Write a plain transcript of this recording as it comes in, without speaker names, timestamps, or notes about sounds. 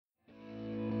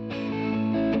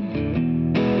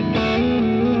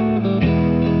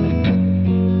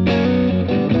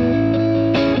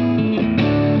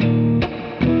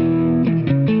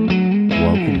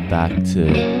back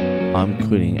to I'm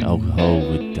Quitting Alcohol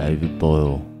with David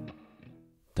Boyle.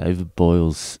 David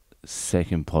Boyle's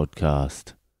second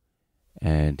podcast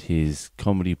and his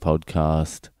comedy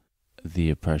podcast, The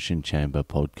Oppression Chamber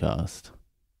Podcast.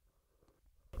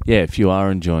 Yeah, if you are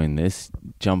enjoying this,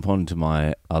 jump onto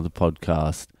my other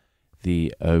podcast,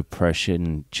 The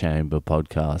Oppression Chamber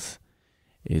Podcast.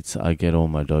 I get all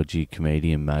my dodgy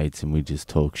comedian mates and we just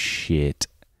talk shit.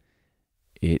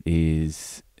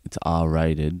 It's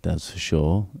R-rated, that's for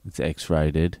sure. It's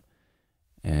X-rated.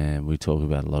 And we talk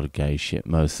about a lot of gay shit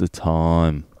most of the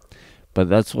time. But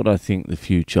that's what I think the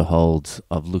future holds.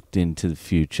 I've looked into the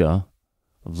future.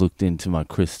 I've looked into my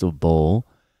crystal ball.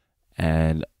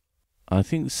 And I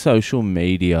think social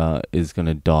media is going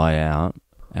to die out.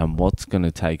 And what's going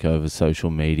to take over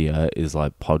social media is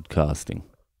like podcasting.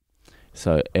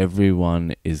 So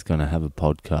everyone is going to have a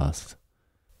podcast.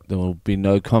 There will be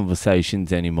no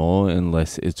conversations anymore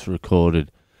unless it's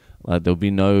recorded. Like there'll be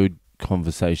no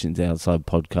conversations outside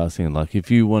podcasting. Like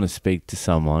if you want to speak to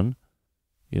someone,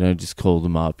 you don't just call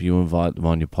them up. You invite them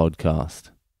on your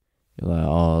podcast. You're like,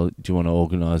 oh, do you want to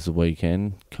organise the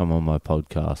weekend? Come on my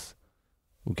podcast.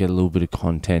 We'll get a little bit of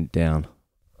content down.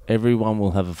 Everyone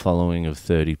will have a following of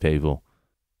 30 people.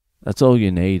 That's all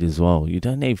you need as well. You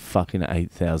don't need fucking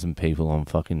 8,000 people on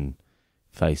fucking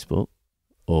Facebook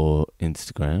or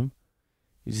Instagram.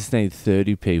 You just need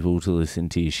 30 people to listen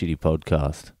to your shitty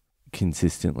podcast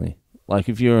consistently. Like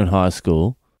if you're in high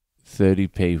school, 30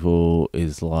 people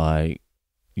is like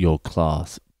your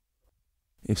class.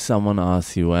 If someone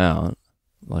asks you out,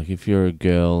 like if you're a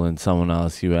girl and someone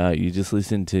asks you out, you just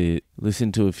listen to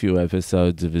a few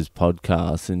episodes of his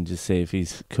podcast and just see if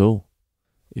he's cool.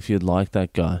 If you'd like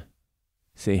that guy.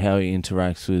 See how he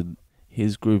interacts with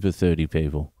his group of 30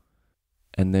 people.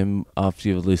 And then after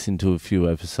you've listened to a few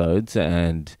episodes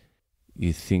and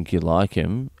you think you like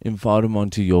him, invite him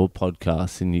onto your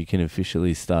podcast and you can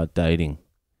officially start dating.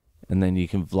 And then you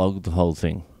can vlog the whole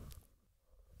thing.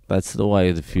 That's the way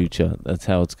of the future. That's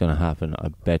how it's going to happen, I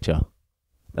betcha.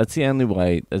 That's the only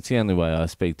way I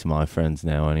speak to my friends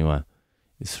now anyway,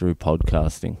 is through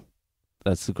podcasting.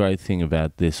 That's the great thing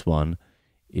about this one,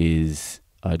 is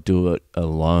I do it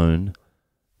alone,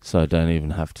 so I don't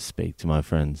even have to speak to my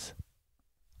friends.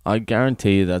 I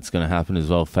guarantee you that's going to happen as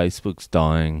well. Facebook's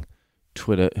dying.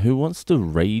 Twitter, who wants to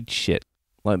read shit?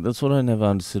 Like, that's what I never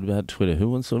understood about Twitter. Who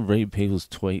wants to read people's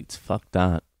tweets? Fuck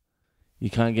that.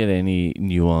 You can't get any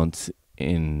nuance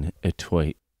in a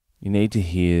tweet. You need to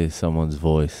hear someone's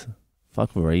voice.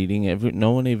 Fuck reading. No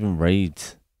one even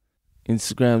reads.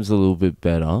 Instagram's a little bit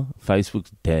better.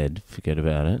 Facebook's dead. Forget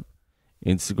about it.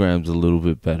 Instagram's a little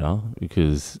bit better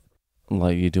because,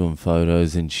 like, you're doing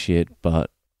photos and shit,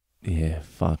 but yeah,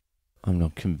 fuck. I'm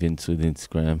not convinced with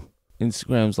Instagram.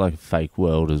 Instagram's like a fake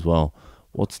world as well.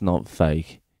 What's not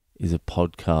fake is a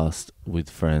podcast with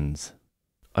friends.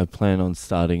 I plan on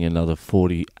starting another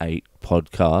 48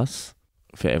 podcasts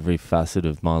for every facet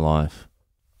of my life.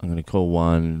 I'm going to call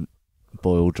one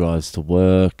Boyle Drives to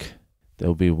Work.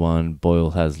 There'll be one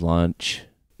Boyle Has Lunch.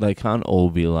 They can't all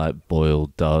be like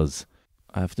Boyle Does.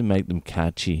 I have to make them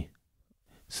catchy.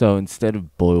 So instead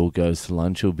of Boyle Goes to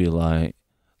Lunch, it'll be like,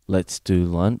 Let's Do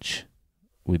Lunch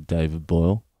with David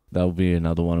Boyle. That'll be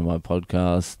another one of my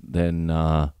podcasts. Then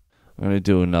I'm going to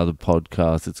do another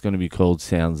podcast. It's going to be called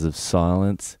Sounds of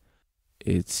Silence.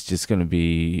 It's just going to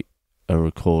be a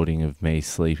recording of me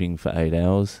sleeping for 8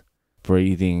 hours,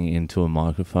 breathing into a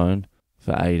microphone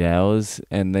for 8 hours,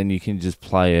 and then you can just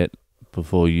play it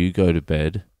before you go to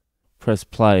bed. Press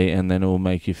play and then it will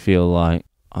make you feel like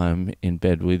I'm in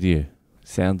bed with you.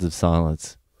 Sounds of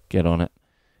Silence. Get on it.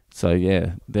 So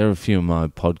yeah, there are a few of my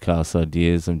podcast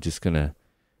ideas. I'm just gonna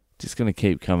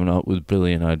keep coming up with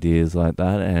brilliant ideas like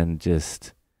that and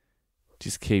just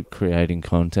keep creating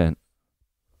content.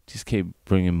 Just keep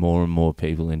bringing more and more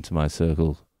people into my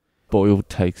circle. Boyle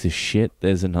Takes a Shit.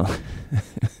 There's another.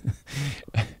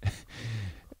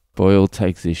 Boyle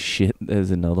Takes a Shit. There's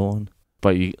another one.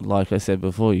 But you, like I said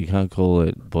before, you can't call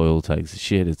it Boyle Takes a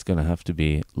Shit. It's going to have to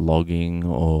be logging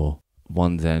or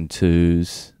ones and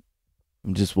twos.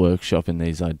 I'm just workshopping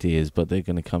these ideas, but they're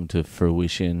going to come to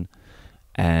fruition.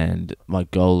 And my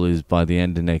goal is by the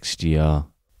end of next year,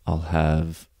 I'll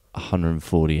have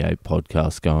 148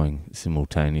 podcasts going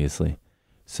simultaneously.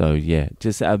 So yeah,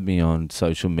 just add me on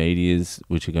social medias,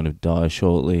 which are going to die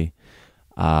shortly.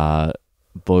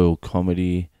 Boyle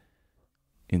Comedy,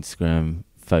 Instagram,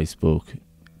 Facebook,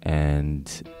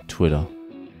 and Twitter.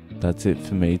 That's it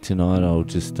for me tonight. I'll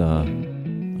just I'll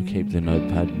keep the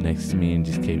notepad next to me and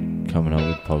just keep coming up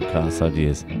with podcast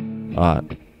ideas.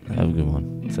 Alright, have a good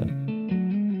one. So.